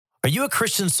Are you a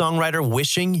Christian songwriter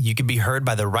wishing you could be heard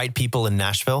by the right people in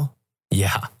Nashville?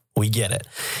 Yeah, we get it.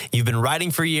 You've been writing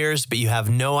for years, but you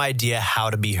have no idea how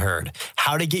to be heard,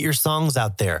 how to get your songs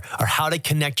out there, or how to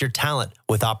connect your talent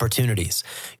with opportunities.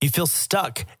 You feel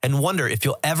stuck and wonder if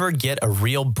you'll ever get a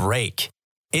real break.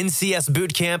 NCS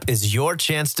Bootcamp is your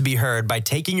chance to be heard by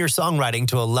taking your songwriting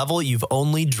to a level you've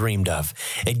only dreamed of.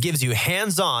 It gives you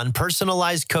hands-on,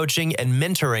 personalized coaching and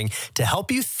mentoring to help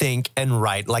you think and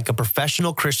write like a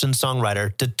professional Christian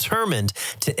songwriter determined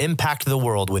to impact the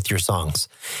world with your songs.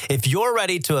 If you're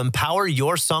ready to empower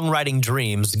your songwriting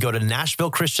dreams, go to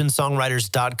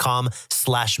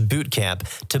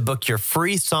NashvilleChristianSongwriters.com/bootcamp to book your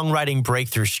free songwriting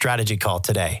breakthrough strategy call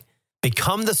today.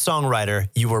 Become the songwriter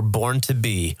you were born to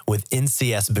be with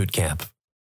NCS Bootcamp.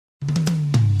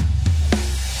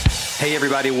 Hey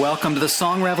everybody, welcome to the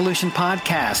Song Revolution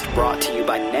podcast, brought to you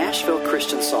by Nashville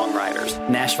Christian Songwriters.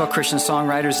 Nashville Christian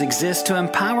Songwriters exists to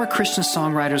empower Christian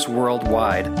songwriters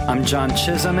worldwide. I'm John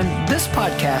Chisholm, and this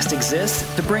podcast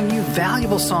exists to bring you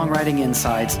valuable songwriting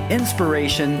insights,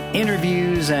 inspiration,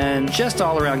 interviews, and just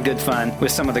all around good fun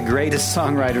with some of the greatest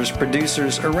songwriters,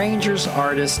 producers, arrangers,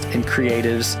 artists, and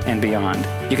creatives, and beyond.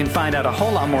 You can find out a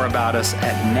whole lot more about us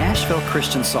at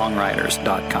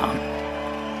NashvilleChristianSongwriters.com.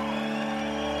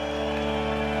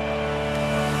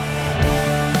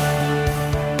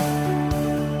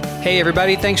 Hey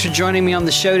everybody, thanks for joining me on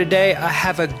the show today. I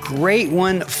have a great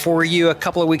one for you. A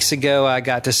couple of weeks ago, I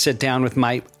got to sit down with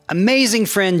my amazing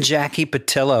friend, Jackie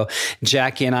Patillo.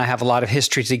 Jackie and I have a lot of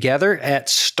history together at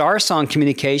Star Song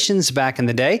Communications back in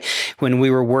the day when we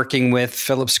were working with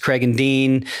Phillips, Craig and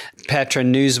Dean, Petra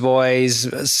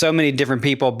Newsboys, so many different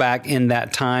people back in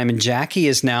that time. And Jackie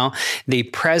is now the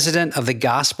president of the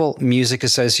Gospel Music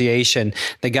Association.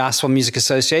 The Gospel Music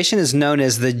Association is known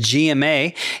as the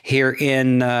GMA here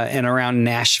in and around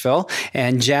Nashville.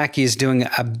 And Jackie is doing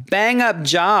a bang-up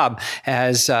job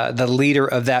as the leader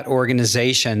of that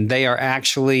organization. They are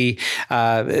actually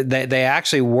they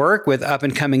actually work with up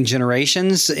and coming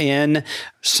generations in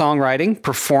songwriting,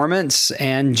 performance,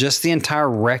 and just the entire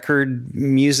record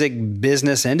music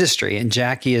business industry. And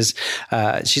Jackie is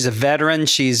she's a veteran.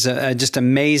 She's just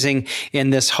amazing in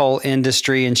this whole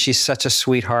industry, and she's such a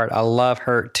sweetheart. I love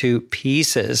her to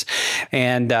pieces.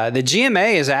 And the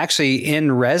GMA is actually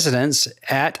in residence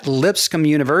at Lipscomb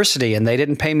University, and they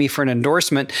didn't pay me for an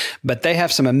endorsement, but they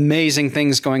have some amazing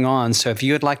things going on. So if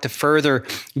you would like to further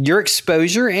your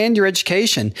exposure and your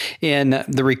education in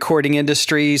the recording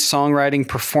industry, songwriting,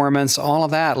 performance, all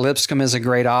of that, Lipscomb is a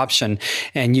great option.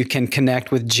 And you can connect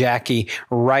with Jackie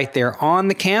right there on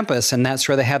the campus. And that's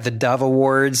where they have the Dove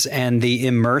Awards and the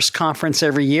Immerse Conference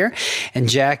every year. And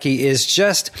Jackie is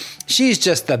she's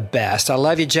just the best. I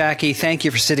love you, Jackie. Thank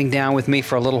you for sitting down with me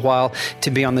for a little while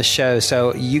to be on the show.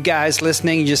 So you guys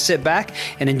listening, you just sit back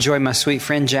and enjoy my sweet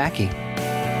friend, Jackie.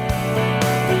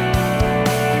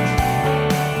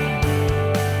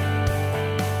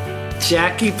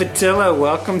 Jackie Patillo,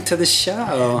 welcome to the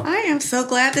show. I am so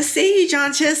glad to see you,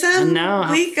 John Chisholm. I know.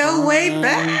 We go way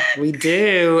back. We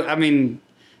do. I mean,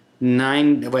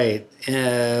 it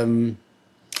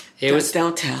was...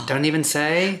 Don't tell. Don't even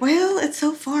say? Well, it's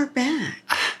so far back.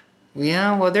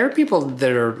 Yeah, well, there are people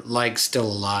that are, still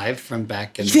alive from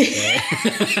back in the day.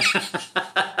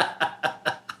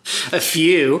 A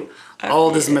few.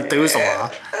 Old as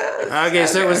Methuselah. Okay,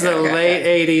 so it was the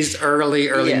late 80s, early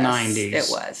yes, 90s. It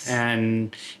was.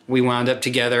 And we wound up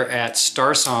together at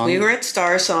Star Song. We were at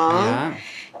Star Song. Yeah.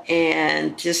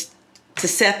 And just to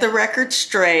set the record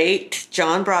straight,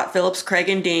 John brought Phillips, Craig,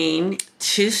 and Dean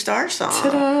to Star Song.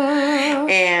 Ta-da!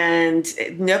 And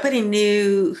nobody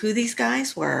knew who these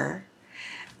guys were.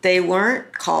 They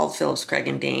weren't called Phillips, Craig,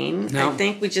 and Dean. No. I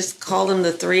think we just called them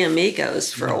the Three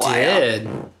Amigos for a while. Did.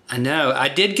 I know. I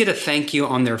did get a thank you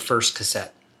on their first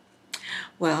cassette.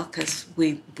 Well, because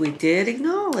we did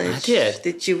acknowledge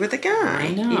that you were the guy. I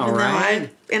know, even though I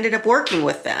ended up working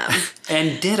with them.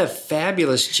 And did a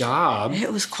fabulous job.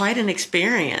 It was quite an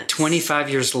experience. 25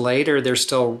 years later, they're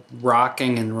still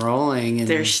rocking and rolling. And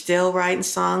they're still writing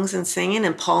songs and singing.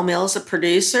 And Paul Mills, a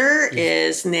producer,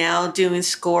 is now doing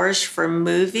scores for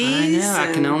movies. I know.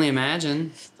 I can only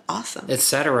imagine. Awesome.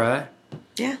 Etc.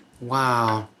 Yeah.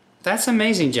 Wow. That's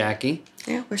amazing, Jackie.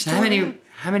 Yeah, we're still How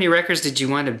many records did you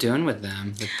wind up doing with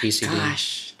them, with PCD?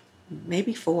 Gosh,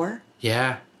 maybe 4.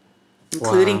 Yeah.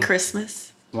 Including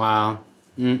Christmas. Wow.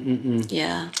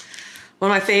 Yeah. One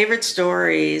of my favorite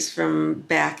stories from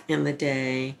back in the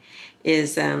day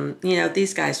is,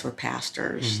 these guys were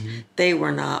pastors. Mm-hmm. They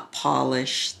were not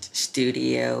polished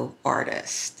studio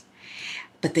artists,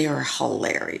 but they were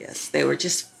hilarious. They were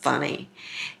just funny.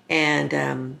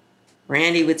 And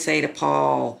Randy would say to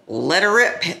Paul, "Let her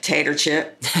rip, tater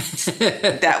chip."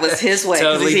 That was his way.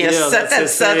 Totally He has that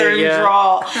southern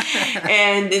drawl.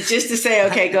 And it's just to say,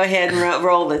 okay, go ahead and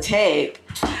roll the tape.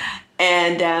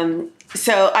 And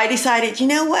so I decided, you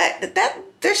know what? That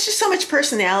there's just so much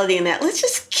personality in that. Let's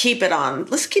just keep it on.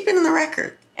 Let's keep it in the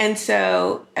record. And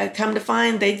so come to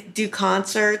find, they do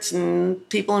concerts and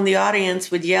people in the audience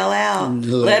would yell out,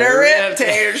 "Let her rip,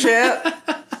 tater chip."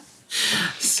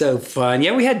 So fun.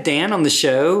 Yeah, we had Dan on the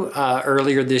show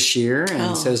earlier this year,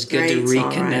 and so it's good to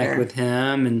reconnect with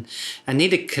him. And I need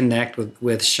to connect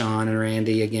with Sean and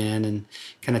Randy again and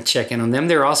kind of check in on them.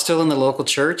 They're all still in the local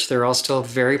church. They're all still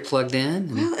very plugged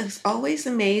in. Well, it's always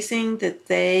amazing that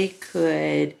they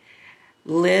could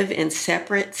live in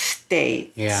separate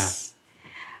states,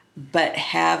 but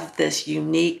have this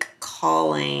unique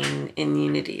calling in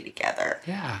unity together.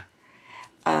 Yeah.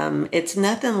 It's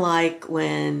nothing like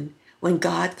when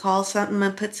God calls something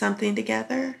and puts something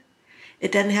together.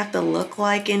 It doesn't have to look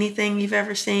like anything you've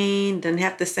ever seen. Doesn't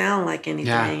have to sound like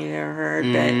anything you've ever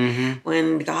heard. But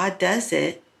when God does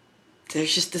it,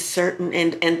 there's just a certain,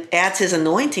 and adds his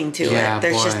anointing to it.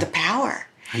 There's just a power.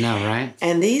 I know, right?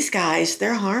 And these guys,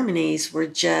 their harmonies were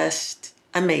just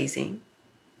amazing.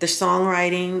 The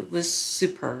songwriting was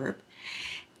superb.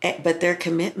 But their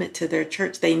commitment to their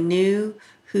church, they knew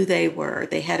who they were.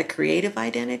 They had a creative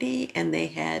identity and they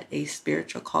had a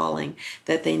spiritual calling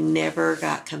that they never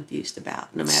got confused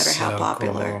about, no matter how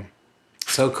popular. Cool.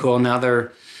 So cool. Now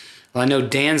I know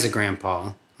Dan's a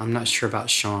grandpa. I'm not sure about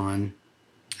Sean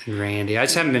and Randy. I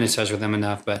just haven't been in touch with them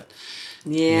enough, but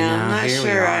I'm not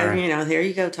sure. Here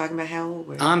you go talking about how old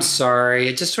we're. I'm sorry.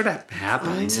 It just sort of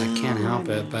happens. I can't help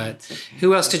it. But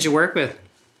who else did you work with?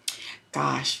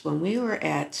 Gosh, when we were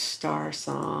at Star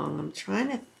Song, I'm trying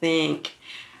to think.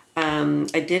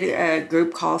 I did a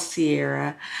group called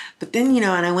Sierra, but then,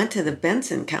 and I went to the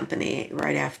Benson Company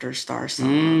right after Star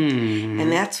Song.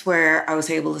 And that's where I was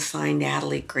able to sign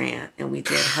Natalie Grant, and we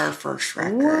did her first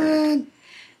record. What?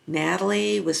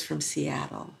 Natalie was from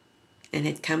Seattle and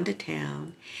had come to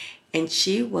town, and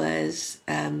she was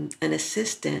an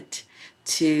assistant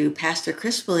to Pastor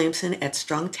Chris Williamson at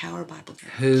Strong Tower Bible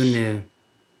Church. Who knew?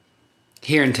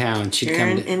 Here in town. She'd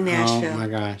come in Nashville. Oh, my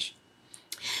gosh.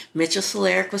 Mitchell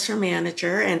Soleric was her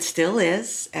manager and still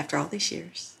is after all these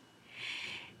years.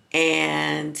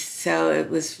 And so it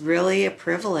was really a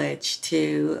privilege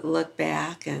to look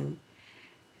back and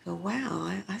go,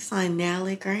 wow, I signed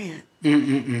Natalie Grant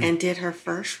and did her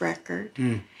first record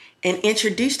and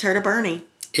introduced her to Bernie.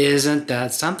 Isn't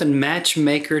that something?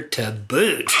 Matchmaker to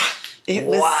boot. It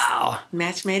was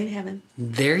match made in heaven.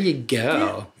 There you go.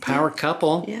 Yeah. Power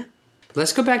couple. Yeah.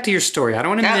 Let's go back to your story. I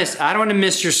don't want to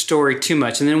miss your story too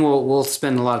much, and then we'll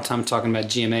spend a lot of time talking about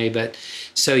GMA. But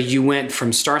so you went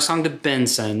from Star Song to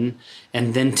Benson,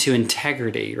 and then to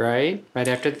Integrity, right? Right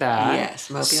after that. Yes,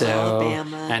 Mobile,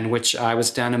 Alabama. And which I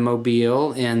was down in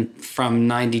Mobile from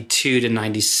 92 to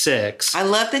 96. I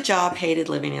loved the job, hated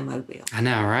living in Mobile. I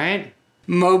know, right?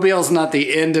 Mobile's not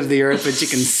the end of the earth, but you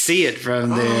can see it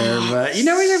from there. But we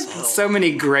have so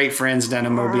many great friends down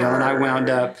in Mobile, and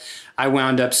I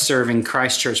wound up serving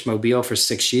Christchurch Mobile for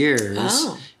 6 years.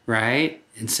 Oh. Right?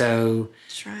 And so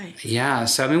that's right. Yeah.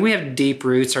 So we have deep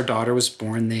roots. Our daughter was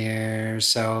born there.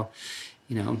 So,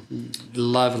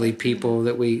 lovely people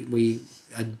that we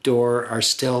adore are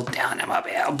still down in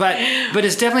Mobile. But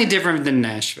it's definitely different than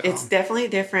Nashville. It's definitely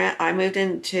different. I moved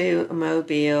into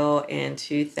Mobile in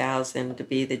 2000 to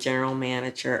be the general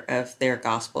manager of their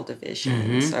gospel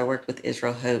division. So I worked with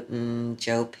Israel Houghton,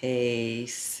 Joe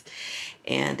Pace,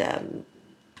 and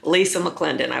Lisa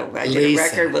McClendon. I did a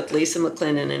record with Lisa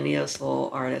McClendon, a neo-soul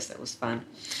artist. That was fun.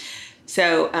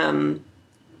 So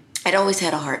I'd always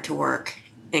had a heart to work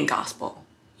in gospel.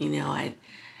 I'd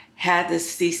had this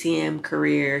CCM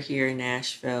career here in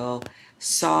Nashville,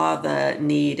 saw the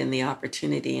need and the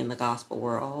opportunity in the gospel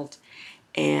world,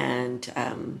 and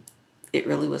it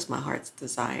really was my heart's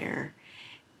desire.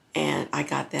 And I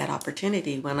got that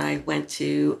opportunity when I went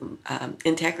to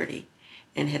Integrity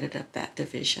and headed up that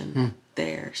division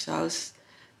there. So I was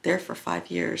there for 5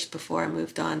 years before I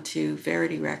moved on to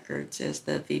Verity Records as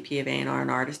the VP of A&R and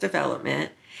Artist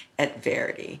Development at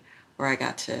Verity, where I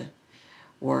got to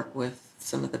work with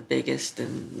some of the biggest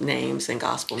names in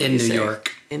gospel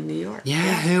music. In New York.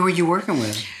 Yeah, who were you working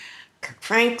with? Kirk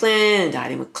Franklin,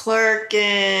 Dottie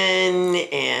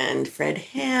McClurkin, and Fred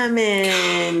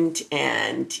Hammond.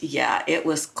 And yeah, it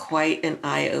was quite an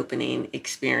eye-opening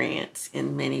experience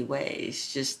in many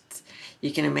ways. Just,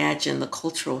 you can imagine the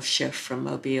cultural shift from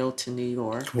Mobile to New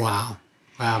York. Wow.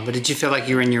 But did you feel like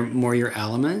you were in your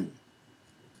element?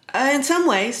 In some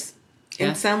ways.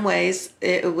 In some ways,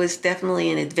 it was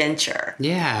definitely an adventure.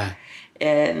 Yeah.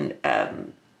 And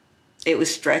it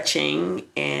was stretching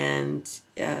and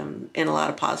in a lot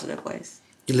of positive ways.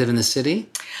 You live in the city?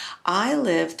 I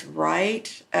lived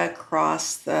right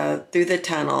across through the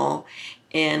tunnel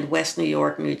in West New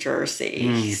York, New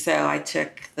Jersey. So I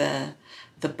took the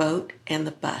boat and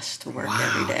the bus to work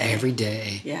every day. Every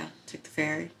day. Yeah, took the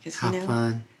ferry. How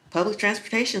fun. Public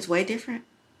transportation is way different.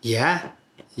 Yeah.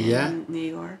 In New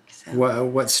York. So.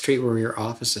 What street were your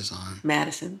offices on?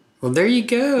 Madison. Well, there you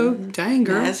go. Dang,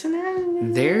 girl.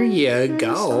 Madison. There you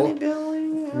go.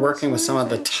 Building, working with some of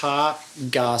the top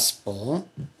gospel.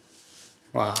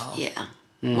 Wow. Yeah.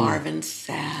 Marvin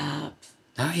Sapp.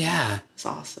 Oh, yeah. It's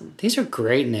awesome. These are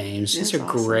great names. These are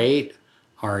awesome. Great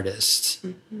artists.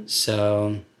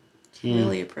 So. It's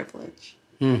really a privilege.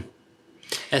 And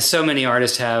so many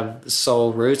artists have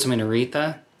soul roots. I mean,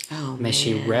 Aretha. Oh, May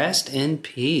she rest in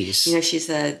peace. You know, she's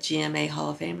a GMA Hall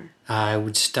of Famer. I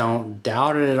just don't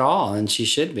doubt it at all, and she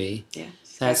should be. Yeah.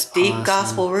 That's deep awesome.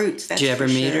 gospel roots. That's Did you ever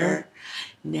meet her?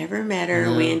 Never met her.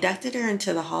 No. We inducted her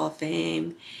into the Hall of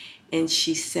Fame, and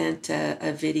she sent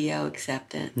a video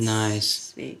acceptance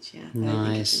speech. Yeah,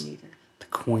 nice. The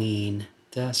Queen.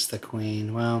 That's the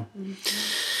Queen. Wow.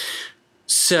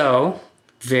 So,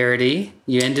 Verity.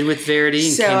 You ended with Verity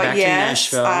and came back to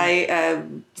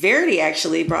Nashville. Verity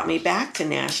actually brought me back to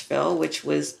Nashville, which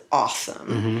was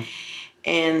awesome.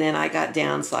 And then I got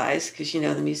downsized because, you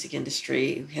know, the music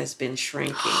industry has been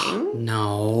shrinking.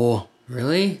 No.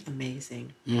 Really?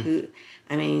 Amazing.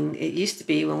 I mean, it used to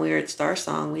be when we were at Star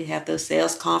Song, we'd have those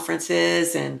sales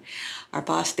conferences, and our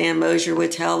boss, Dan Mosier,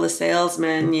 would tell the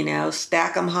salesmen, you know,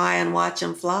 stack them high and watch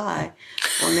them fly.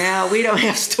 Well, now we don't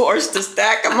have stores to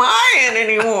stack them high in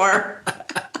anymore.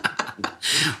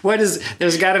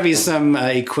 There's got to be some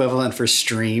equivalent for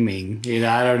streaming. You know,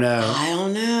 I don't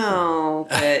know.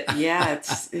 But yeah,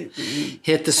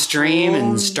 hit the stream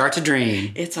and start to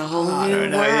dream. It's a whole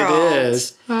new world. It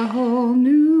is a whole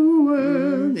new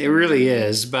world. It really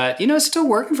is. But you know, it's still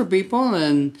working for people,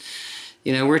 and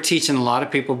you know, we're teaching a lot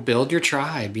of people build your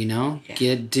tribe. You know,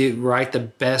 write the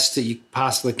best that you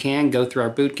possibly can. Go through our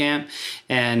boot camp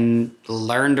and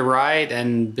learn to write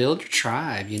and build your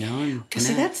tribe. You know, and connect.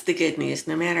 So that's the good news.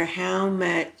 No matter how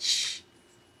much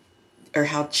or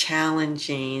how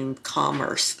challenging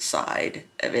commerce side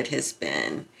of it has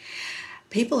been,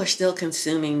 people are still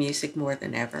consuming music more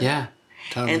than ever. Yeah.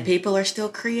 Totally. And people are still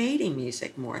creating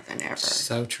music more than ever.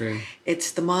 So true.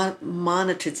 It's the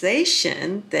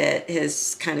monetization that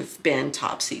has kind of been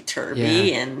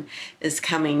topsy-turvy and is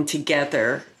coming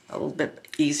together a little bit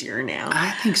easier now.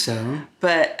 I think so.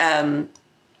 But, God's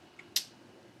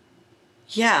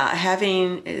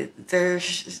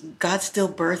still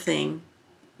birthing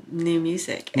new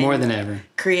music. More than ever.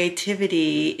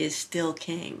 Creativity is still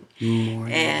king. More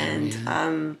than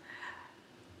ever,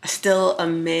 I'm still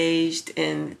amazed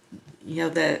in, you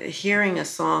know, hearing a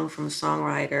song from a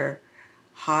songwriter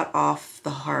hot off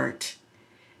the heart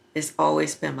has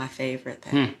always been my favorite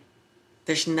thing.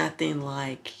 There's nothing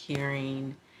like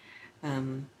hearing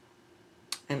an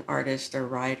artist or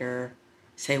writer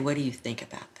say, what do you think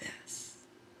about this?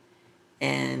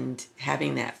 And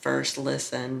having that first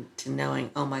listen to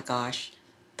knowing, oh my gosh,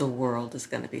 the world is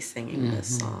going to be singing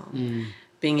this song.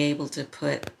 Being able to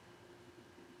put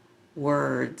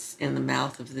words in the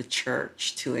mouth of the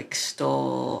church to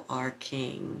extol our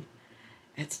King.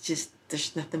 It's just,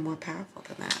 there's nothing more powerful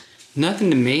than that. Nothing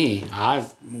to me. I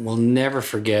will never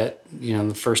forget, you know,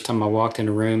 the first time I walked in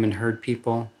a room and heard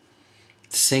people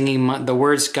singing the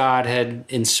words God had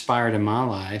inspired in my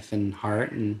life and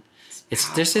heart, and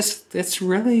it's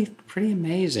really pretty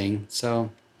amazing. So,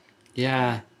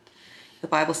 yeah. The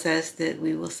Bible says that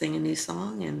we will sing a new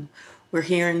song, and we're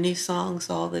hearing new songs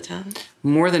all the time.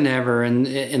 More than ever, and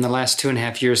in the last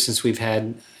 2.5 years since we've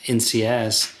had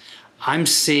NCS, I'm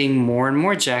seeing more and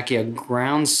more, Jackie, a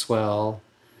groundswell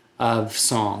of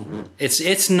song.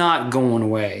 It's not going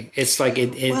away. It's like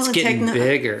it's getting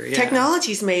bigger. Yeah.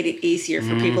 Technology's made it easier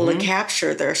for people to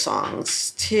capture their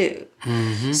songs too.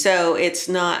 So it's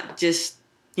not just,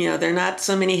 you know, they're not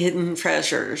so many hidden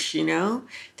treasures, you know.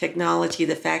 Technology,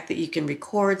 the fact that you can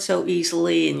record so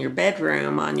easily in your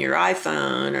bedroom on your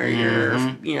iPhone or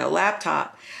your, you know,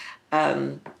 laptop,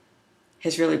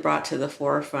 has really brought to the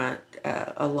forefront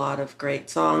a lot of great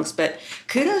songs. But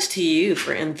kudos to you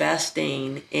for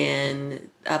investing in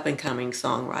up-and-coming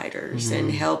songwriters and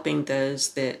helping those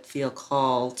that feel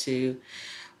called to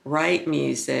write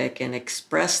music and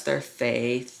express their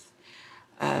faith,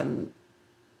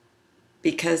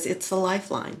 because it's a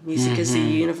lifeline. Music is a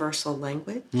universal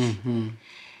language,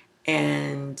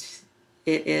 and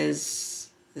it is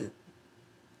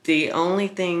the only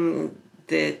thing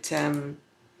that,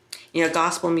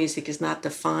 gospel music is not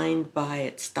defined by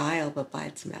its style, but by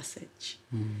its message.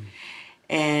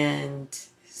 And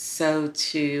so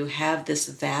to have this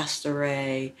vast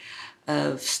array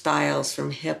of styles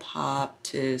from hip hop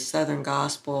to Southern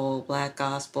gospel, black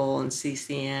gospel, and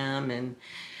CCM, and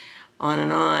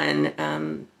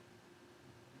on,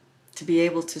 to be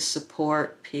able to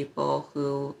support people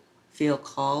who feel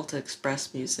called to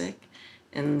express music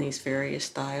in these various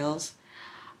styles,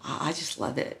 I just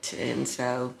love it. And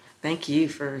so thank you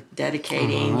for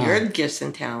dedicating your gifts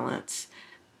and talents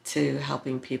to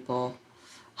helping people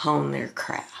hone their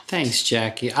craft. Thanks,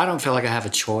 Jackie. I don't feel like I have a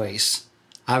choice.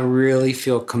 I really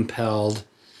feel compelled.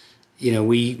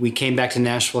 We came back to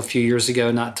Nashville a few years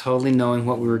ago, not totally knowing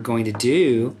what we were going to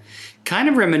do, kind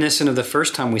of reminiscent of the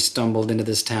first time we stumbled into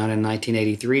this town in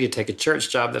 1983 to take a church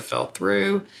job that fell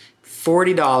through.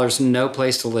 $40, no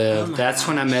place to live. That's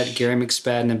when I met Gary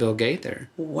McSpadden and Bill Gaither.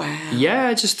 Wow.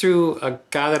 Yeah, just through a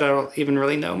guy that I don't even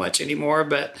really know much anymore,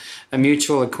 but a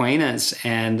mutual acquaintance.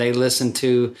 And they listened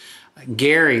to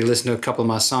Gary listened to a couple of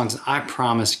my songs. I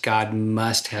promised God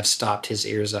must have stopped his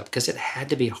ears up because it had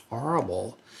to be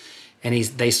horrible. And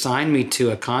they signed me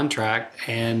to a contract,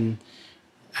 and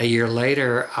a year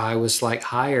later I was like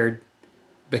hired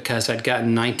because I'd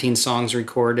gotten 19 songs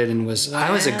recorded and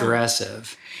I was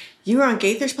aggressive. You were on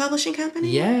Gaither's publishing company?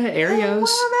 Yeah, Arios.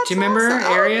 Oh, wow, do you remember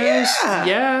awesome. Arios? Oh,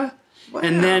 yeah. Wow.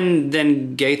 And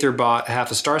then Gaither bought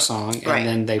Half a Star Song, and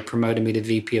then they promoted me to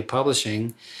VP of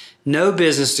Publishing. No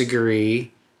business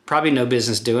degree, probably no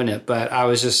business doing it, but I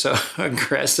was just so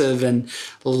aggressive and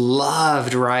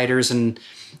loved writers. And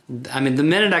I mean, the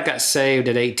minute I got saved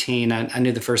at 18, I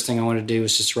knew the first thing I wanted to do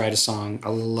was just write a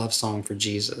love song for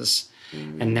Jesus.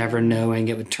 And never knowing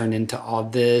it would turn into all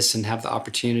this and have the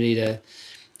opportunity to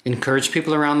encourage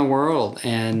people around the world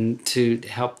and to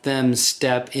help them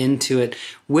step into it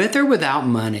with or without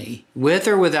money, with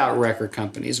or without record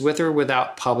companies, with or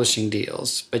without publishing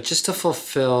deals, but just to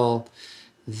fulfill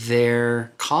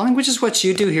their calling, which is what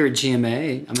you do here at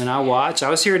GMA. I mean, I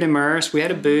was here at Immerse. We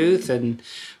had a booth and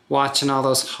watching all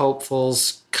those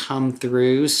hopefuls come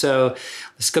through. So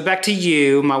let's go back to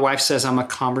you. My wife says I'm a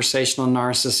conversational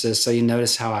narcissist, so you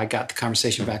notice how I got the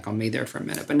conversation back on me there for a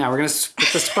minute. But now we're going to put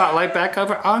the spotlight back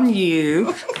over on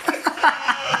you.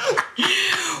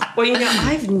 Well,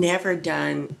 I've never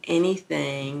done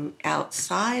anything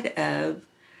outside of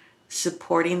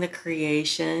supporting the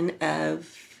creation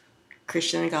of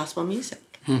Christian and gospel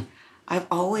music. I've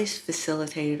always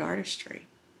facilitated artistry.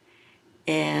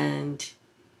 And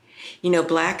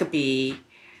Blackaby,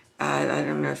 I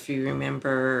don't know if you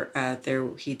remember,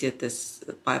 he did this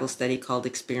Bible study called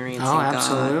Experiencing God. Oh,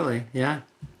 absolutely, yeah.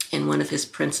 And one of his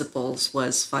principles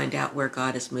was find out where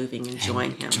God is moving and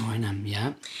join him. Join him,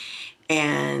 yeah.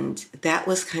 And that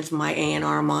was kind of my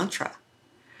A&R mantra,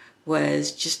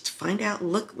 was just find out,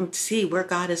 look and see where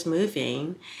God is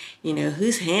moving.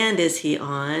 Whose hand is he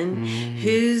on?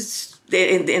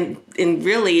 And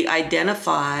really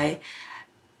identify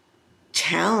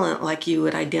talent like you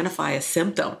would identify a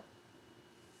symptom.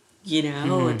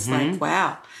 It's like,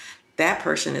 wow, that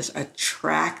person is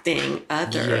attracting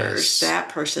others. Yes. That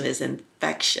person is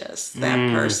infectious.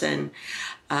 That person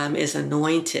is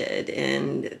anointed,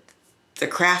 and the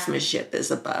craftsmanship is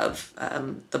above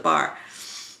the bar.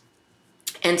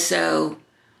 And so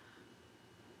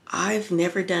I've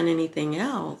never done anything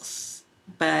else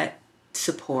but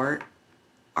support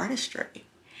artistry.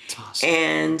 Awesome.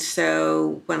 And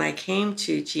so when I came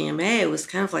to GMA, it was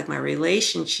kind of like my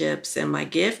relationships and my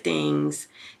giftings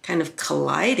kind of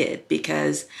collided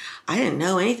because I didn't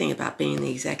know anything about being the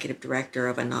executive director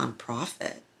of a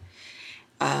nonprofit.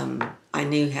 I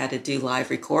knew how to do live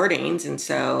recordings, and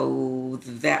so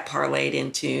that parlayed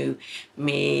into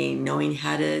me knowing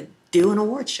how to do an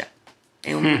award show.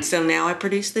 And so now I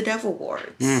produce the Dove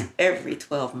Awards. Every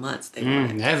 12 months they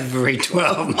run it. Every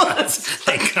 12 months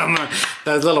they come on.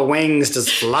 Those little wings just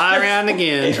fly around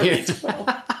again.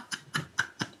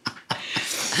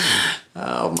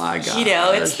 Oh my God.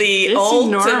 It's the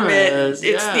ultimate. It's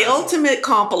the ultimate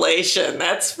compilation,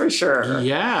 that's for sure.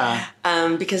 Yeah.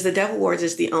 Because the Dove Awards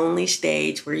is the only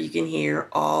stage where you can hear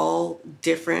all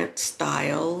different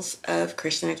styles of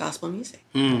Christian and gospel music.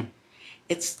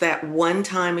 It's that one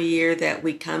time a year that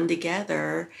we come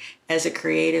together as a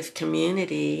creative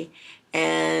community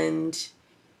and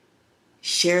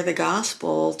share the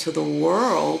gospel to the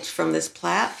world from this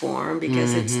platform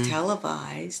because it's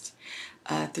televised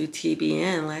through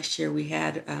TBN. Last year we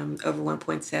had over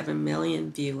 1.7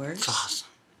 million viewers. That's awesome.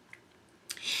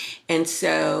 And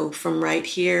so from right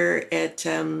here at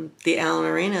the Allen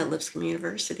Arena at Lipscomb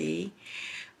University,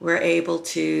 we're able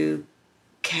to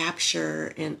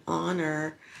capture and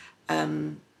honor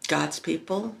God's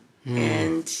people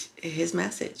and his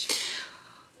message.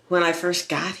 When I first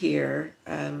got here,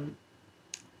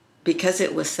 because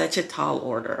it was such a tall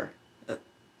order,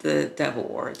 the Dove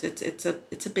Awards, it's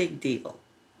a big deal.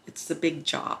 It's a big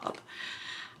job.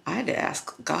 I had to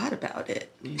ask God about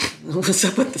it. What's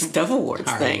up with this Dove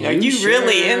Awards thing? Are you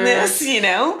really in this,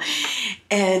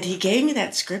 And he gave me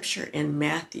that scripture in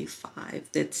Matthew 5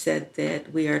 that said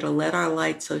that we are to let our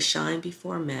light so shine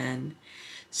before men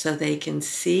so they can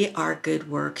see our good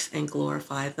works and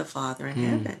glorify the Father in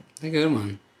heaven. A good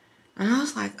one. And I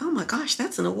was like, oh my gosh,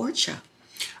 that's an award show.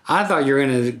 I thought you were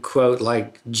going to quote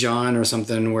like John or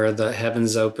something where the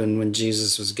heavens opened when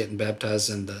Jesus was getting baptized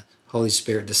and the Holy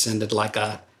Spirit descended like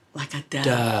a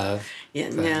dove. Yeah,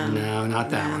 no, not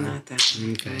that one. Not that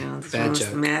one. Okay, No, this bad one joke.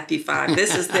 was Matthew 5.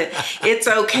 This is it's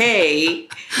okay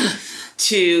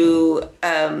to,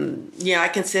 I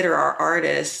consider our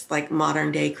artists like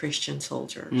modern day Christian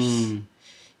soldiers.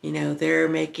 They're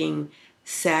making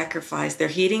sacrifice. They're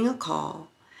heeding a call.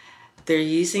 They're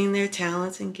using their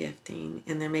talents and gifting,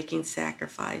 and they're making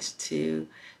sacrifice to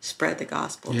spread the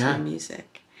gospel through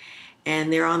music.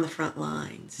 And they're on the front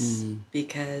lines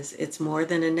because it's more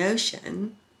than a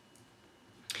notion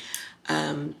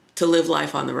to live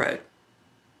life on the road.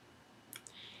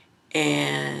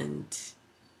 And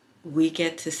we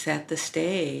get to set the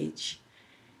stage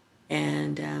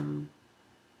and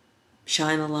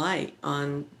shine a light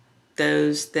on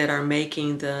those that are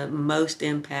making the most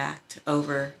impact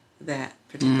over that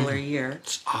particular year.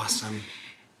 It's awesome.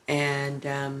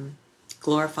 And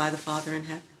glorify the Father in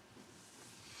heaven.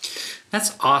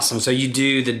 That's awesome. So you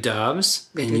do the Doves,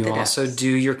 and you also do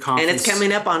your conference. And it's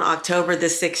coming up on October the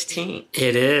 16th.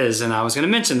 It is, and I was going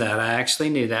to mention that. I actually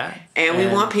knew that. And we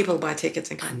want people to buy tickets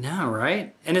and come. I know,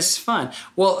 right? And it's fun.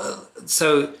 Well,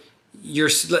 so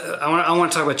I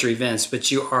want to talk about your events, but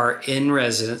you are in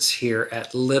residence here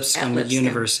at Lipscomb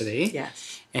University.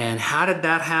 Yes. And how did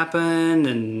that happen?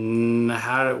 And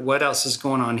what else is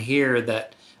going on here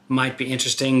that might be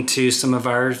interesting to some of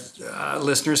our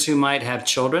listeners who might have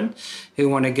children who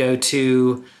want to go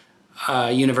to a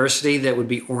university that would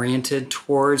be oriented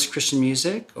towards Christian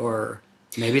music, or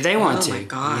maybe they want to. Oh my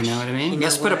gosh. You know what I mean?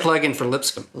 Let's put a plug in for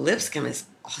Lipscomb. Lipscomb is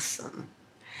awesome.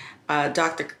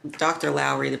 Dr.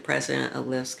 Lowry, the president of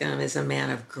Lipscomb, is a man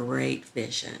of great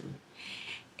vision.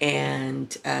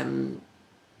 And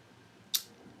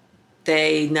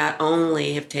they not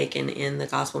only have taken in the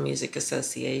Gospel Music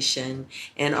Association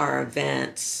and our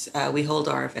events, we hold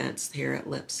our events here at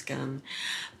Lipscomb,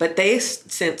 but they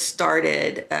since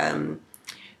started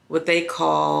what they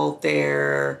call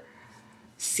their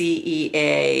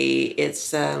CEA.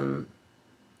 It's their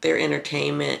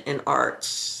Entertainment and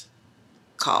Arts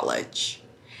College.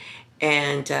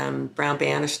 And Brown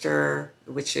Bannister,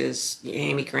 which is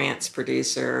Amy Grant's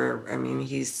producer, I mean,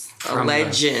 he's a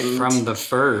legend. From the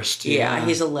first. Yeah,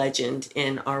 he's a legend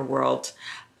in our world,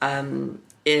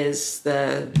 is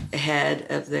the head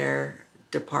of their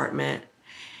department.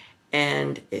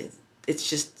 And it's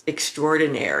just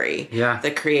extraordinary,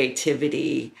 the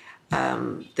creativity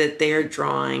that they're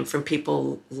drawing from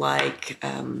people like...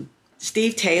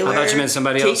 Steve Taylor I thought you meant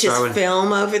somebody else. teaches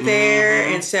film over there.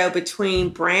 And so between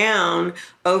Brown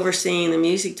overseeing the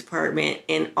music department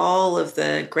and all of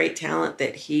the great talent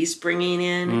that he's bringing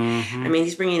in, I mean,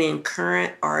 he's bringing in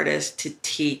current artists to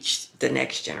teach the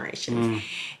next generation.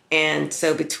 And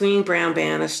so between Brown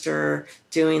Bannister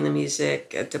doing the music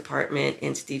department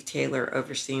and Steve Taylor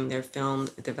overseeing their film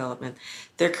development,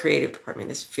 their creative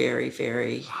department is very,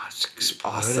 very it's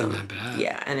exploding, awesome. I bet.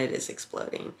 Yeah, and it is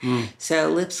exploding.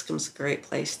 So Lipscomb's a great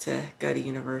place to go to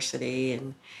university,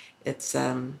 and it's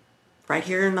right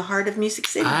here in the heart of Music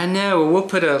City. I know. We'll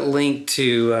put a link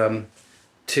to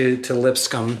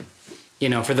Lipscomb.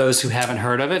 For those who haven't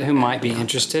heard of it, who might be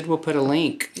interested, we'll put a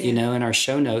link, in our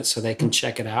show notes so they can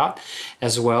check it out,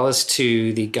 as well as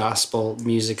to the Gospel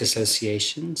Music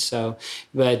Association. So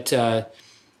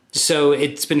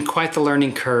it's been quite the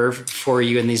learning curve for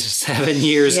you in these 7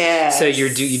 years. Yes. So you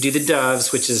do the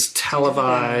Doves, which is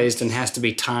televised and has to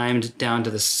be timed down to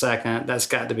the second. That's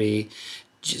got to be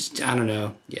just, I don't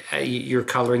know, you're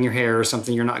coloring your hair or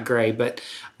something, you're not gray, but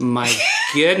my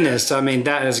goodness, I mean,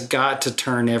 that has got to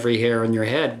turn every hair on your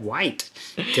head white,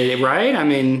 right? I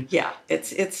mean... Yeah,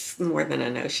 it's more than a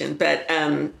notion, but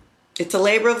it's a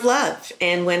labor of love.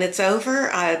 And when it's over,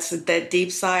 it's that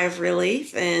deep sigh of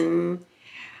relief, and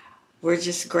we're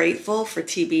just grateful for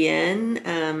TBN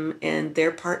and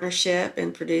their partnership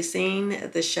in producing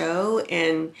the show,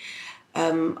 and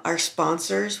our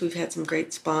sponsors. We've had some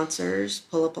great sponsors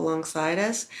pull up alongside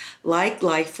us, like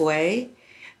Lifeway,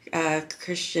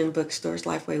 Christian bookstores,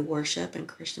 Lifeway Worship and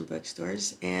Christian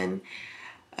bookstores. And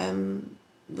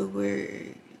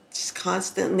we're just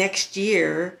constant. Next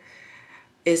year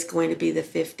is going to be the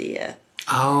 50th.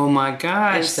 Oh my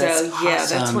gosh, and so, that's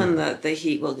awesome. That's when the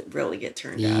heat will really get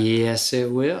turned up. Yes,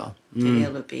 it will.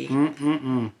 It'll be.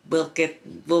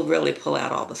 We'll really pull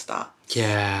out all the stops.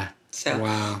 Yeah. So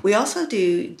wow. We also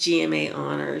do GMA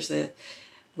honors.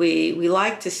 We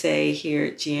like to say here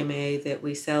at GMA that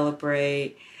we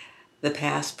celebrate the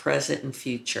past, present, and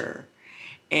future.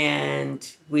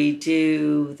 And we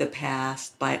do the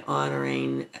past by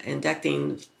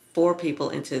inducting 4 people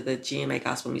into the GMA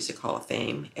Gospel Music Hall of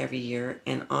Fame every year,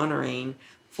 and honoring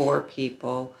 4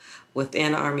 people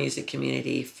within our music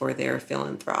community for their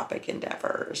philanthropic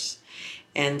endeavors.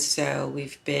 And so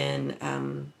we've been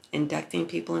inducting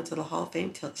people into the Hall of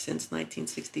Fame since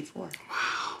 1964.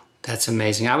 Wow, that's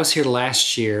amazing. I was here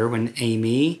last year when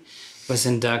Amy was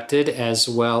inducted, as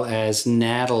well as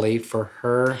Natalie for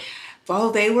her.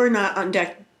 Well, they were not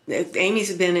inducted.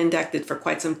 Amy's been inducted for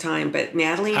quite some time, but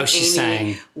Natalie and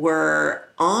Amy were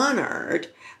honored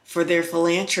for their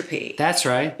philanthropy. That's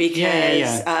right.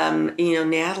 Because,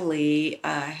 Natalie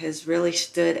has really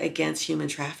stood against human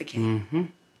trafficking. Mm-hmm.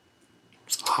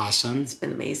 It's awesome. It's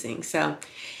been amazing. So,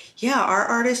 our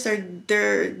artists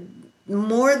they're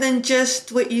more than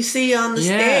just what you see on the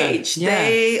stage. Yeah.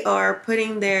 They are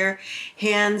putting their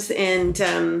hands and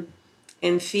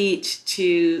feet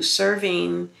to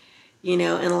serving, in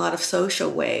a lot of social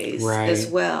ways as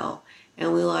well.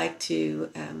 And we like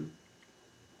to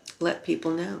let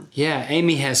people know. Yeah,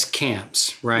 Amy has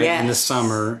camps, right, yes. in the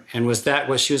summer. And was that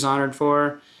what she was honored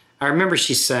for? I remember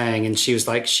she sang, and she was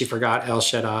like, she forgot El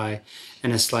Shaddai.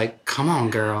 And it's like, come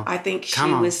on, girl. I think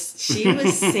she was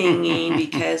singing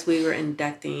because we were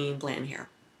inducting Bland Hair.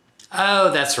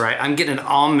 Oh, that's right. I'm getting it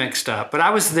all mixed up. But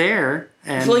I was there.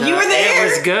 And, well, you were there. It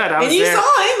was good. I saw Amy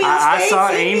on stage. I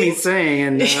saw Amy sing.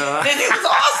 And, and it was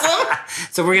awesome.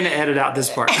 So we're going to edit out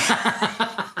this part.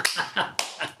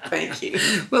 Thank you.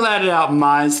 We'll edit out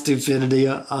my stupidity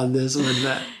on this one.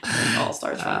 It all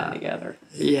starts running together.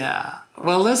 Yeah.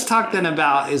 Well, let's talk then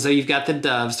about, so you've got the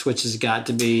Doves, which has got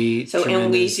to be tremendous.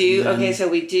 And we do, so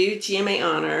we do GMA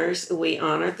honors. We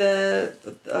honor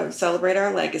celebrate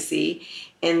our legacy,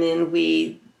 and then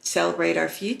we celebrate our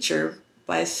future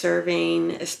by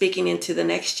speaking into the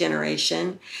next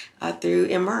generation through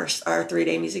Immerse, our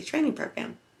 3-day music training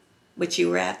program, which you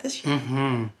were at this year.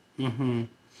 Mm-hmm. Mm-hmm.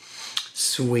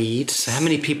 Sweet. So how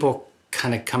many people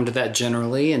kind of come to that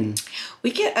generally? And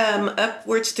we get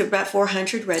upwards to about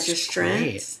 400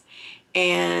 registrants.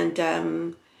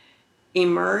 And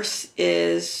Immerse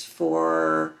is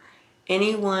for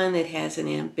anyone that has an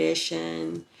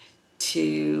ambition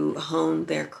to hone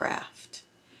their craft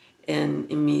in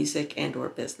music and or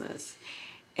business.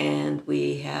 And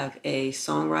we have a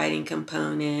songwriting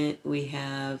component. We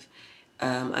have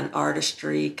an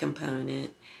artistry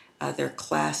component. There are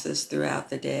classes throughout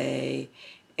the day.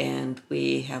 And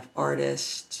we have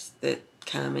artists that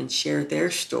come and share their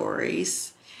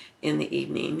stories in the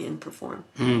evening and perform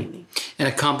in the evening. And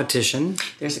a competition.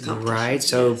 There's a competition. Right.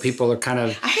 So people are kind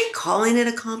of... I hate calling it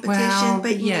a competition,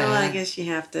 but I guess you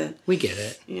have to... We get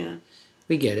it. Yeah.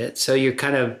 We get it. So you're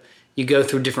kind of... You go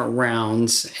through different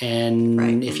rounds,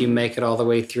 and if you make it all the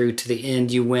way through to the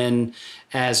end, you win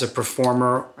as a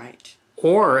performer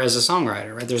or as a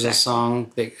songwriter, right? There's a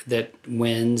song that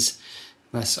wins.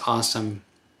 That's awesome.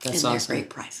 That's awesome. Great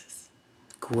prizes.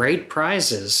 Great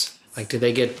prizes. Like, do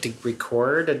they get to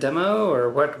record a demo, or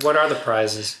what are the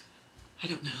prizes? I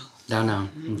don't know. Don't know.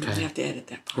 Okay. You have to edit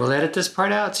that part. We'll edit this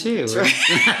part out, too. That's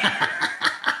right.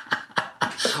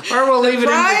 Or we'll leave it in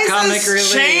the comic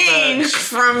relief. Change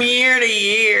from year to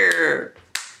year.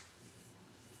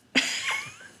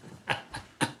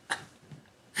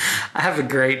 I have a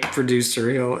great producer.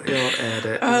 He'll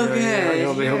edit. Okay.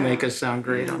 He'll make us sound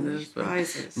great on this.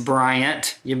 Prizes.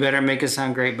 Bryant, you better make us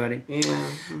sound great, buddy. Yeah.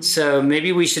 Mm-hmm. So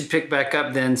maybe we should pick back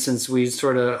up then, since we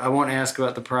I won't ask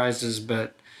about the prizes,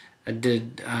 but I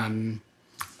did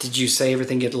you say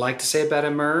everything you'd like to say about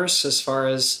Immerse as far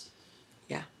as?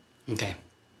 Yeah. Okay.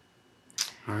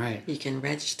 All right. You can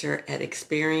register at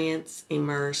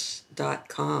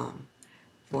experienceimmerse.com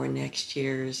for next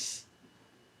year's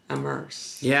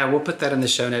Immerse. Yeah, we'll put that in the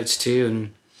show notes too,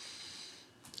 and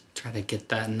try to get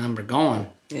that number going.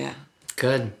 Yeah.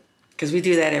 Good. Because we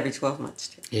do that every 12 months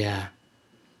too. Yeah.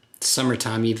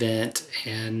 Summertime event,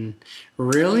 and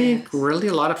really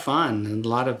a lot of fun, and a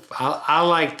lot of I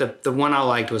like the one I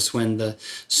liked was when the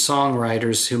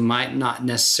songwriters who might not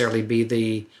necessarily be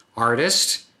the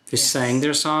artist who sang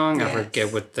their song, I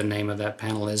forget what the name of that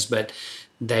panel is, but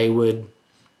they would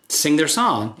sing their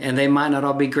song, and they might not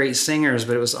all be great singers,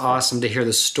 but it was awesome to hear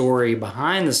the story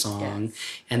behind the song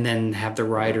and then have the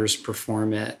writers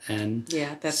perform it. And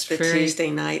that's the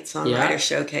Tuesday night songwriter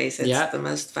showcase. It's the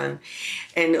most fun.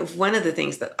 And one of the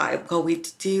things that we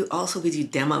do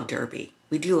demo derby.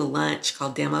 We do a lunch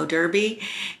called Demo Derby.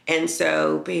 And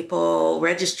so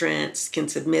registrants can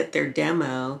submit their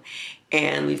demo.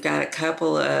 And we've got a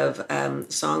couple of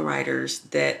songwriters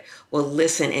that will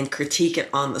listen and critique it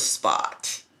on the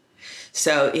spot.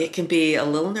 So it can be a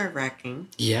little nerve-wracking.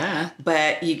 Yeah.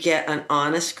 But you get an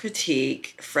honest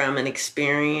critique from an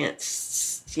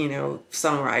experienced,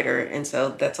 songwriter. And so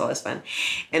that's always fun.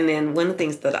 And then one of the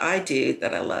things that I do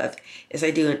that I love is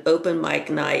I do an open mic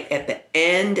night at the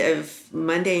end of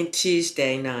Monday and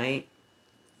Tuesday night.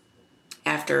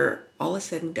 After all is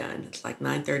said and done, it's like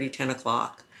 9:30, 10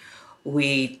 o'clock.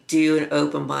 We do an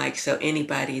open mic. So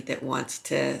anybody that wants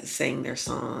to sing their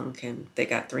song, they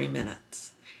got 3 minutes.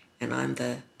 And I'm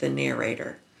the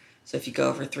narrator. So if you go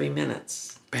over 3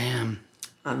 minutes, bam,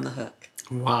 I'm the hook.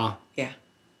 Wow. Yeah.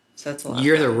 So it's a lot.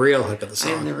 You're the real hook of the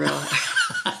song. I'm the real.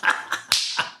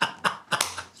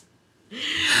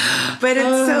 But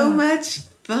it's so much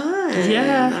fun.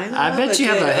 Yeah. I bet you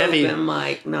have a heavy open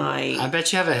mic night. I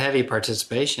bet you have a heavy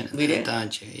participation in that,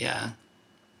 don't you? Yeah.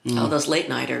 All those late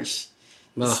nighters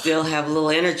still have a little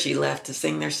energy left to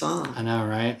sing their song. I know,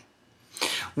 right?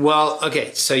 Well,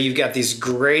 okay, so you've got these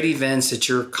great events that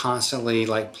you're constantly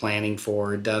planning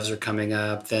for. Doves are coming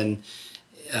up, then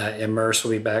Immerse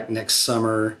will be back next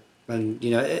summer. And,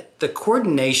 the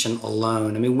coordination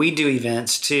alone, I mean, we do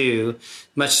events too,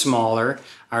 much smaller.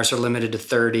 Ours are limited to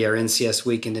 30, our NCS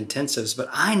weekend intensives. But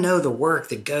I know the work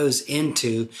that goes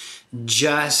into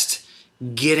just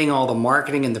getting all the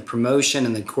marketing and the promotion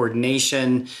and the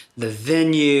coordination, the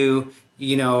venue,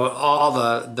 all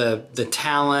the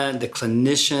talent, the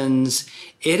clinicians.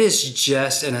 It is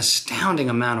just an astounding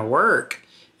amount of work.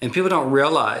 And people don't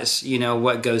realize,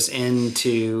 what goes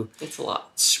into it's a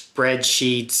lot.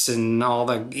 Spreadsheets and all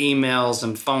the emails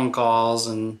and phone calls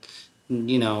and,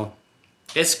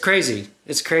 it's crazy.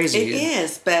 It's crazy. It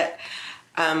is, but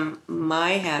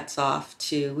my hat's off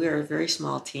to, we're a very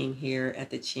small team here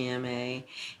at the GMA,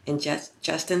 and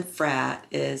Justin Fratt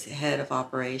is head of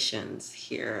operations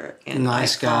here. And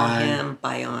nice I call guy. him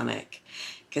Bionic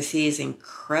because he's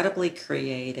incredibly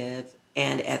creative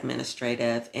and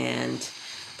administrative and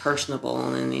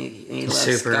personable, and he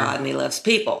loves God and he loves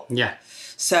people. Yeah.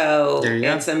 So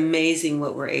it's amazing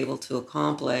what we're able to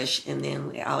accomplish. And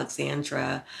then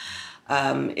Alexandra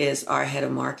is our head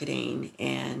of marketing,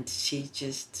 and she's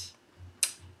just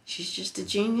a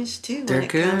genius too when it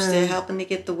comes to helping to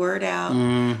get the word out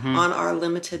on our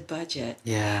limited budget.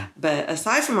 Yeah. But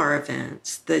aside from our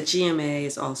events, the GMA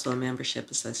is also a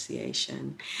membership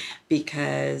association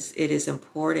because it is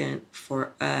important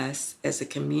for us as a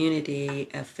community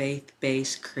of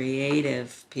faith-based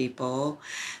creative people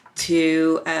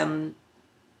to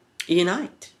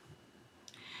unite,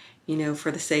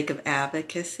 for the sake of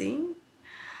advocacy.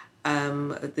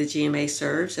 The GMA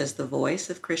serves as the voice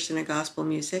of Christian and gospel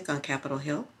music on Capitol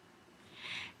Hill.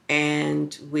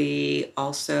 And we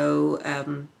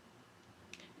also,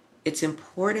 it's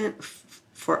important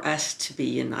for us to be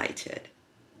united.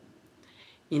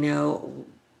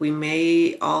 We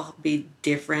may all be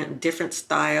different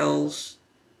styles,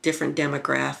 different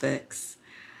demographics,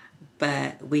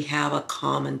 but we have a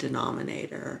common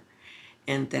denominator,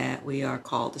 and that we are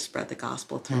called to spread the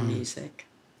gospel through music.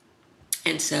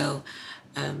 And so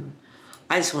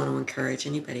I just want to encourage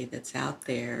anybody that's out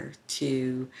there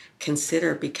to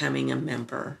consider becoming a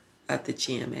member of the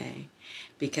GMA,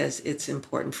 because it's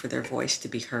important for their voice to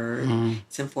be heard.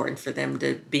 It's important for them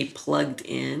to be plugged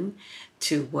in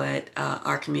to what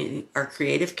our community, our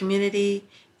creative community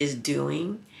is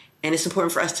doing. And it's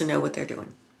important for us to know what they're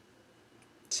doing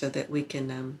so that we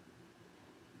can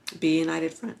be a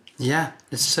united front. Yeah,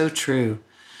 it's so true.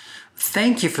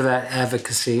 Thank you for that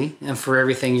advocacy and for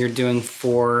everything you're doing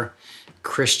for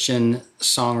Christian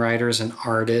songwriters and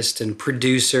artists and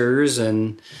producers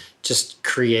and just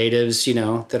creatives,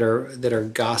 that are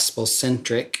gospel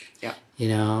centric,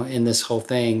 in this whole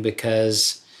thing,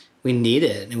 because we need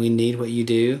it and we need what you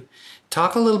do.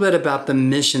 Talk a little bit about the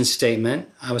mission statement.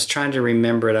 I was trying to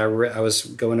remember it. I was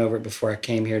going over it before I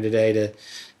came here today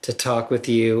to talk with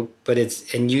you, but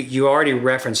you already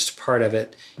referenced part of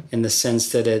it in the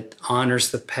sense that it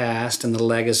honors the past and the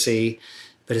legacy,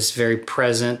 but it's very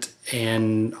present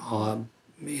and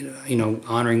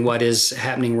honoring what is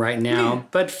happening right now,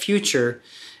 but future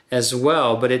as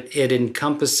well. But it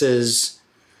encompasses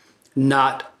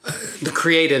not the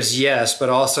creatives, yes, but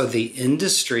also the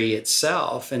industry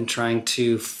itself, and trying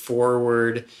to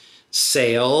forward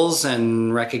sales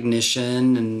and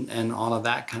recognition and all of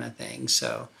that kind of thing.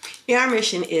 So yeah, our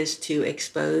mission is to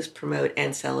expose, promote,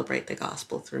 and celebrate the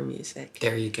gospel through music.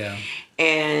 there you go.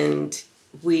 And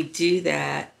we do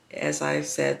that, as I've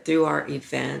said, through our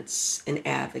events and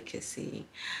advocacy.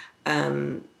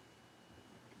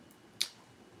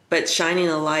 But shining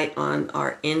a light on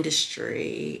our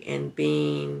industry and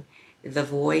being the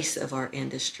voice of our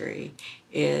industry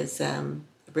is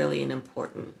really an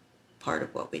important part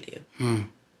of what we do.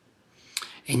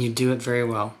 And you do it very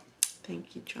well.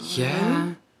 Thank you, John.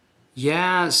 Yeah.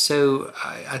 Yeah. So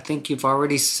I think you've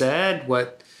already said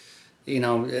what,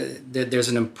 there's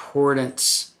an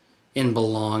importance in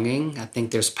belonging. I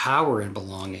think there's power in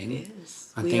belonging. It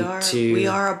is. We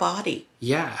are a body.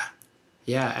 Yeah.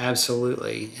 Yeah,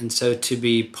 absolutely. And so to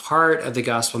be part of the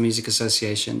Gospel Music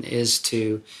Association is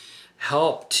to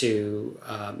help to,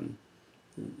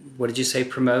 what did you say,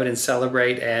 promote and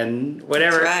celebrate and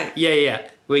whatever. That's right. Yeah.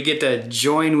 We get to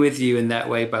join with you in that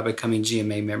way by becoming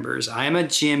GMA members. I am a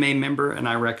GMA member, and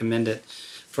I recommend it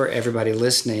for everybody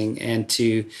listening, and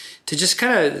to just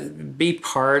kind of be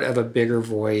part of a bigger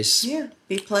voice. Yeah,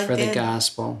 be plugged for the in.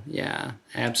 gospel. Yeah,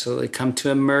 absolutely. Come to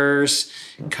Immerse,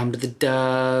 come to the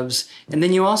Doves, and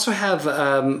then you also have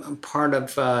part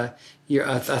of a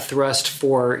thrust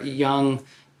for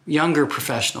younger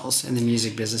professionals in the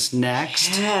music business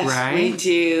next. Yes, right? We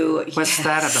do. What's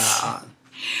that about?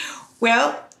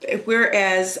 Well,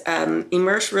 whereas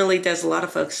Immerse really does a lot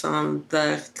of focus on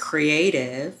the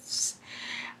creatives,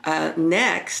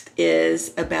 next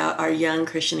is about our young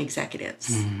Christian executives.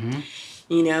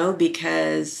 Mm-hmm.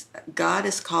 Because God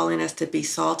is calling us to be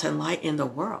salt and light in the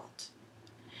world.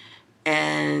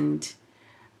 And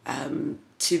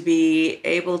to be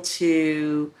able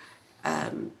to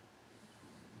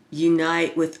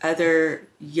unite with other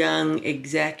young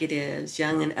executives,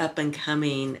 young and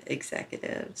up-and-coming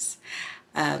executives,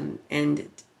 and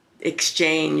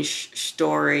exchange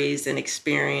stories and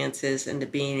experiences, and to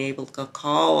being able to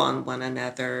call on one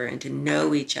another and to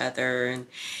know each other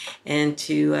and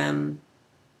to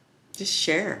just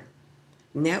share,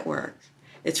 network.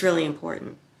 It's really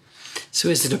important. So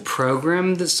is it a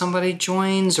program that somebody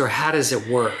joins, or how does it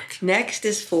work? Next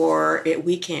is for it.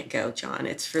 We can't go, John.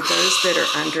 It's for those that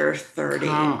are under 30.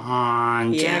 Come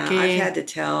on, Jackie. Yeah, I've had to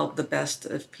tell the best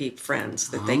of friends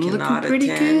that they I'm cannot looking pretty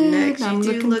attend good. next. I'm You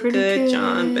do looking look pretty good, good.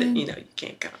 John, but you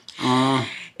can't go.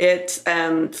 It's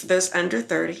for those under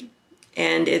 30,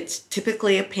 and it's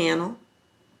typically a panel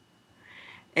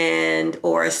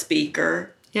or a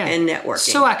speaker and networking.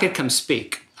 So I could come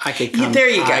speak. I could come. There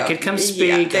you go. I could come speak.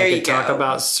 Yeah, there I you could talk go.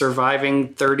 about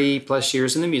surviving 30 plus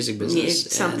years in the music business.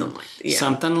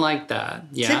 Something like that.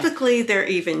 Yeah. Typically, they're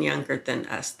even younger than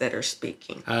us that are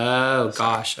speaking. Oh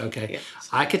gosh. Okay. Yeah.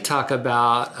 I could talk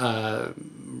about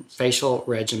facial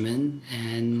regimen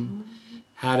and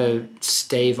how to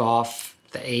stave off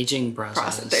the aging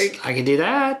process. I could do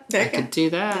that. I could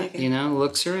do that.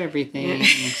 Looks are everything.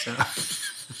 So.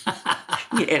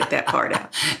 You edit that part out.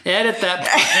 Edit that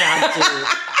part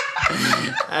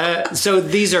out too. So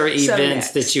these are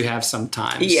events that you have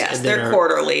sometimes. Yes, they're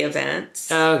quarterly events.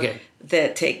 Okay.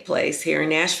 That take place here in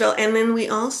Nashville. And then we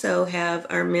also have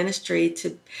our ministry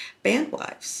to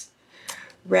bandwives.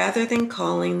 Rather than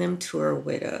calling them tour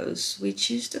widows, we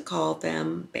choose to call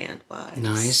them bandwives.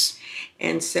 Nice.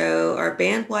 And so our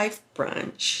bandwife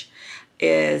brunch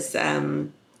is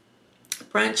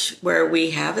brunch where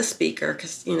we have a speaker,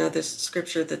 because there's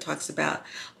scripture that talks about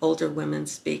older women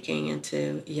speaking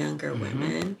into younger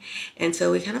women, and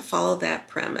so we kind of follow that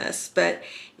premise. But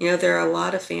there are a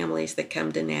lot of families that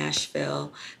come to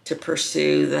Nashville to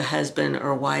pursue the husband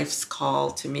or wife's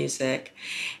call to music,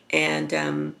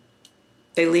 and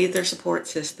they leave their support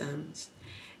systems,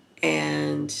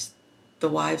 and the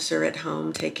wives are at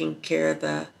home taking care of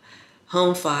the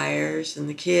home fires and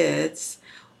the kids,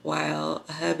 while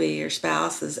a hubby or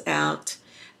spouse is out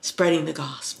spreading the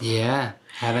gospel. Yeah,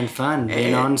 having fun,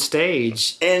 being on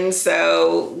stage. And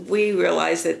so we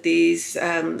realize that these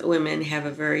women have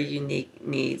a very unique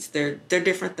needs. They're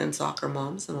different than soccer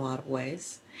moms in a lot of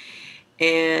ways.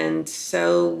 And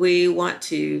so we want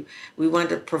to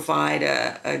provide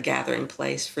a gathering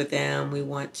place for them. We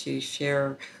want to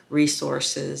share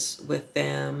resources with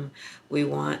them. We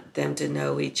want them to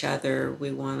know each other. We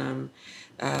want them.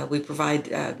 We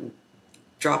provide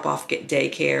drop-off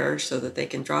daycare so that they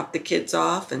can drop the kids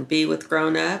off and be with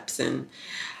grown-ups. And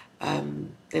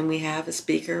then we have a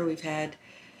speaker. We've had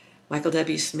Michael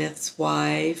W. Smith's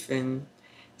wife and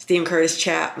Stephen Curtis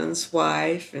Chapman's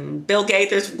wife and Bill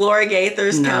Gaither's, Gloria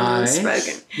Gaither's come and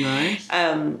spoken. Nice.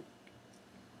 And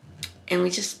we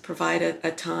just provide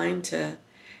a time to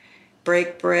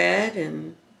break bread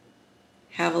and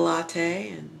have a latte,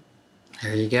 and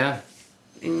there you go.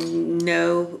 And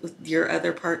know your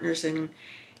other partners in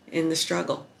the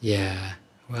struggle. Yeah.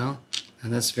 Well,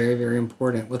 and that's very, very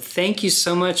important. Well, thank you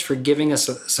so much for giving us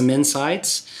some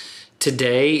insights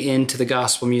today into the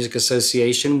Gospel Music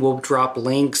Association. We'll drop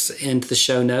links into the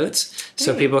show notes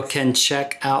so people can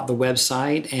check out the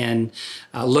website and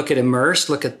look at Immerse,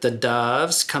 look at the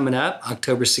Doves coming up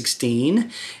October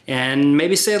 16, and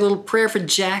maybe say a little prayer for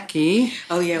Jackie.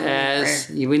 Oh yeah,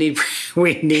 we need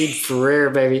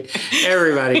prayer, baby.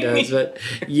 Everybody does, but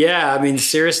yeah, I mean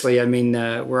seriously,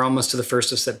 we're almost to the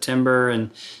 1st of September,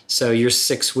 and so you're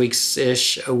 6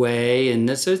 weeks-ish away, and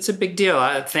it's a big deal.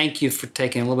 I thank you for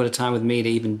taking a little bit of time with me to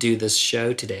even do this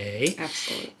show today.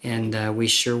 Absolutely. And we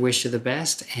sure wish you the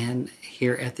best, and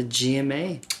here at the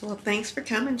GMA. Well, thanks for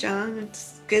coming, John.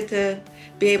 It's good to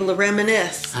be able to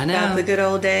reminisce about the good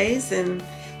old days, and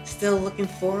still looking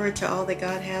forward to all that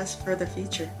God has for the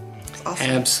future. It's awesome.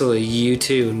 Absolutely. You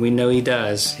too, and we know He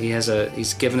does.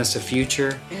 He's given us a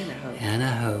future and a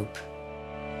hope.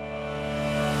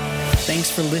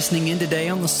 Thanks for listening in today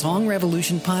on the Song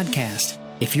Revolution podcast.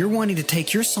 If you're wanting to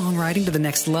take your songwriting to the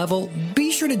next level,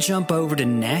 be sure to jump over to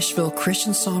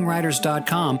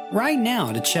NashvilleChristianSongwriters.com right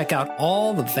now to check out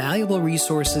all the valuable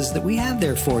resources that we have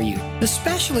there for you,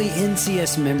 especially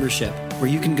NCS membership, where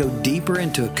you can go deeper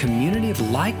into a community of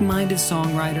like-minded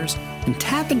songwriters and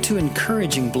tap into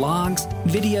encouraging blogs,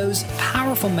 videos,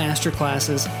 powerful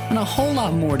masterclasses, and a whole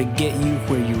lot more to get you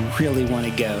where you really want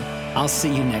to go. I'll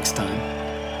see you next time.